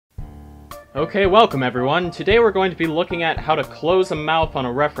Okay, welcome everyone. Today we're going to be looking at how to close a mouth on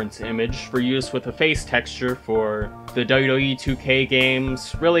a reference image for use with a face texture for the WWE 2K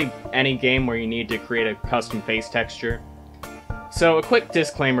games, really any game where you need to create a custom face texture. So a quick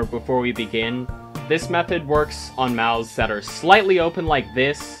disclaimer before we begin. This method works on mouths that are slightly open like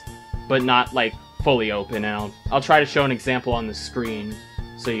this, but not like fully open, and I'll try to show an example on the screen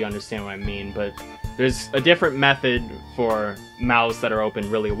so you understand what I mean, but there's a different method for mouths that are open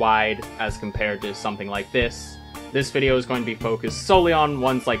really wide as compared to something like this. This video is going to be focused solely on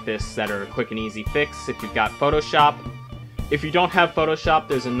ones like this that are a quick and easy fix if you've got Photoshop. If you don't have Photoshop,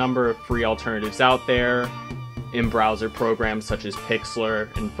 there's a number of free alternatives out there in browser programs such as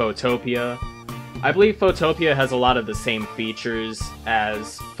Pixlr and Photopea. I believe Photopea has a lot of the same features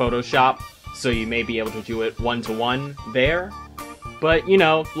as Photoshop, so you may be able to do it one-to-one there. But, you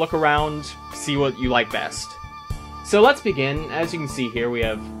know, look around, see what you like best. So let's begin. As you can see here, we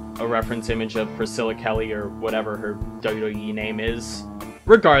have a reference image of Priscilla Kelly, or whatever her WWE name is.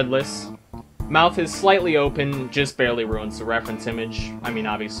 Regardless, mouth is slightly open, just barely ruins the reference image. I mean,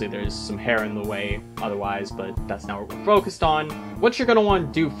 obviously there's some hair in the way otherwise, but that's not what we're focused on. What you're going to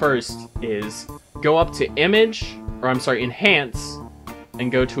want to do first is go up to Enhance,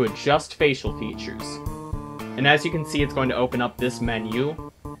 and go to Adjust Facial Features. And as you can see, it's going to open up this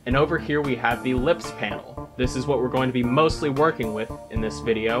menu, and over here we have the lips panel. This is what we're going to be mostly working with in this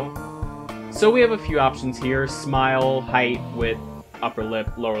video. So we have a few options here: smile, height, width, upper lip,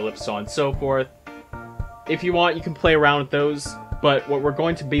 lower lip, so on and so forth. If you want, you can play around with those, but what we're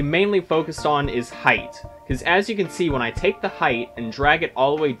going to be mainly focused on is height. Because as you can see, when I take the height and drag it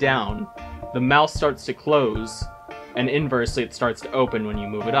all the way down, the mouth starts to close, and inversely it starts to open when you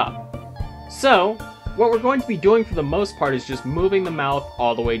move it up. So what we're going to be doing for the most part is just moving the mouth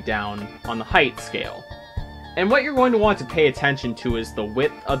all the way down on the height scale. And what you're going to want to pay attention to is the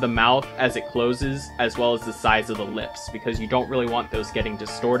width of the mouth as it closes, as well as the size of the lips, because you don't really want those getting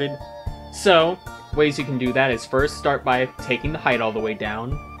distorted. So, ways you can do that is first start by taking the height all the way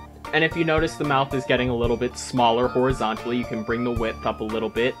down. And if you notice the mouth is getting a little bit smaller horizontally, you can bring the width up a little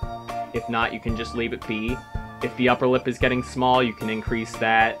bit. If not, you can just leave it be. If the upper lip is getting small, you can increase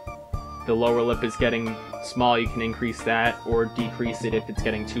that. The lower lip is getting small, you can increase that, or decrease it if it's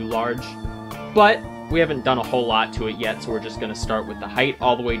getting too large. But we haven't done a whole lot to it yet, so we're just going to start with the height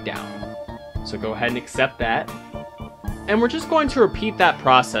all the way down. So go ahead and accept that. And we're just going to repeat that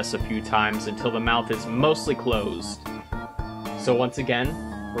process a few times until the mouth is mostly closed. So once again,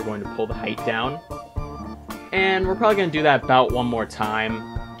 we're going to pull the height down. And we're probably going to do that about one more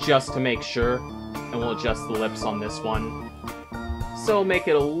time, just to make sure. And we'll adjust the lips on this one. So make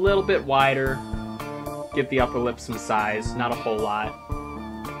it a little bit wider, give the upper lip some size, not a whole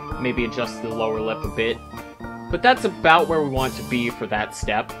lot. Maybe adjust the lower lip a bit. But that's about where we want to be for that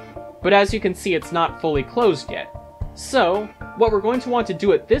step. But as you can see, it's not fully closed yet. So what we're going to want to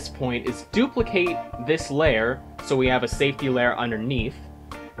do at this point is duplicate this layer so we have a safety layer underneath.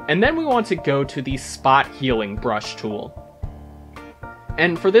 And then we want to go to the Spot Healing Brush tool.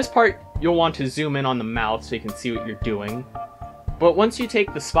 And for this part, you'll want to zoom in on the mouth so you can see what you're doing. But once you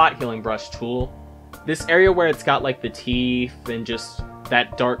take the Spot Healing Brush tool, this area where it's got like the teeth and just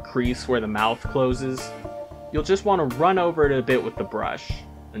that dark crease where the mouth closes, you'll just want to run over it a bit with the brush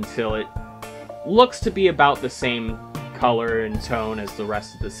until it looks to be about the same color and tone as the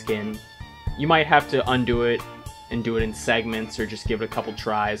rest of the skin. You might have to undo it and do it in segments, or just give it a couple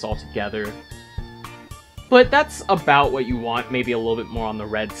tries altogether. But that's about what you want, maybe a little bit more on the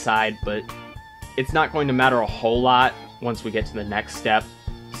red side, but it's not going to matter a whole lot once we get to the next step.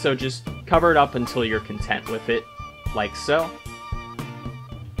 So just cover it up until you're content with it, like so.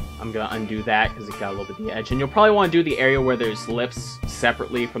 I'm going to undo that because it got a little bit of the edge. And you'll probably want to do the area where there's lips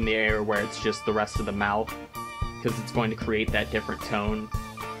separately from the area where it's just the rest of the mouth, because it's going to create that different tone.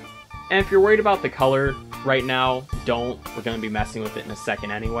 And if you're worried about the color right now, don't. We're going to be messing with it in a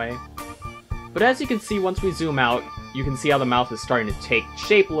second anyway. But as you can see, once we zoom out, you can see how the mouth is starting to take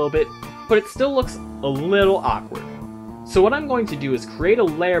shape a little bit, but it still looks a little awkward. So what I'm going to do is create a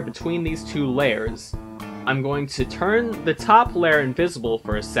layer between these two layers. I'm going to turn the top layer invisible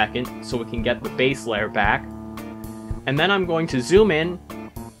for a second so we can get the base layer back. And then I'm going to zoom in,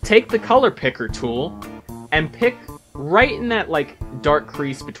 take the color picker tool, and pick right in that like dark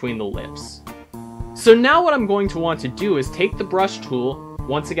crease between the lips. So now what I'm going to want to do is take the brush tool,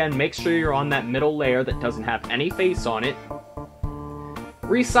 once again make sure you're on that middle layer that doesn't have any face on it.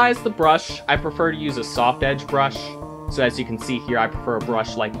 Resize the brush. I prefer to use a soft edge brush. So as you can see here, I prefer a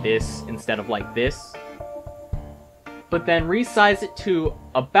brush like this instead of like this. But then resize it to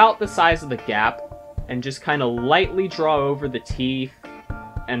about the size of the gap, and just kind of lightly draw over the teeth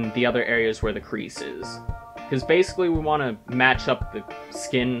and the other areas where the crease is. Because basically we want to match up the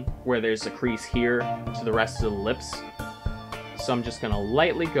skin where there's a crease here to the rest of the lips. So I'm just going to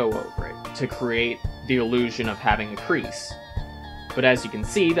lightly go over it to create the illusion of having a crease. But as you can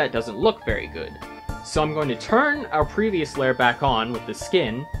see, that doesn't look very good. So I'm going to turn our previous layer back on with the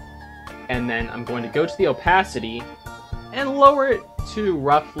skin, and then I'm going to go to the opacity and lower it to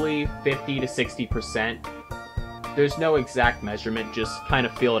roughly 50 to 60%. There's no exact measurement, just kind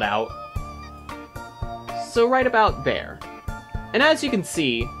of feel it out. So right about there. And as you can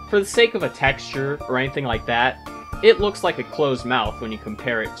see, for the sake of a texture or anything like that, it looks like a closed mouth when you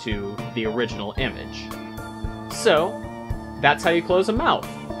compare it to the original image. So, that's how you close a mouth.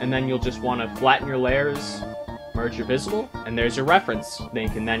 And then you'll just want to flatten your layers, merge your visible, and there's your reference. Then you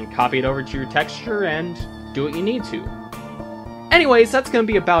can then copy it over to your texture and do what you need to. Anyways, that's going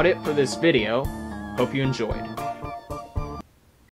to be about it for this video. Hope you enjoyed.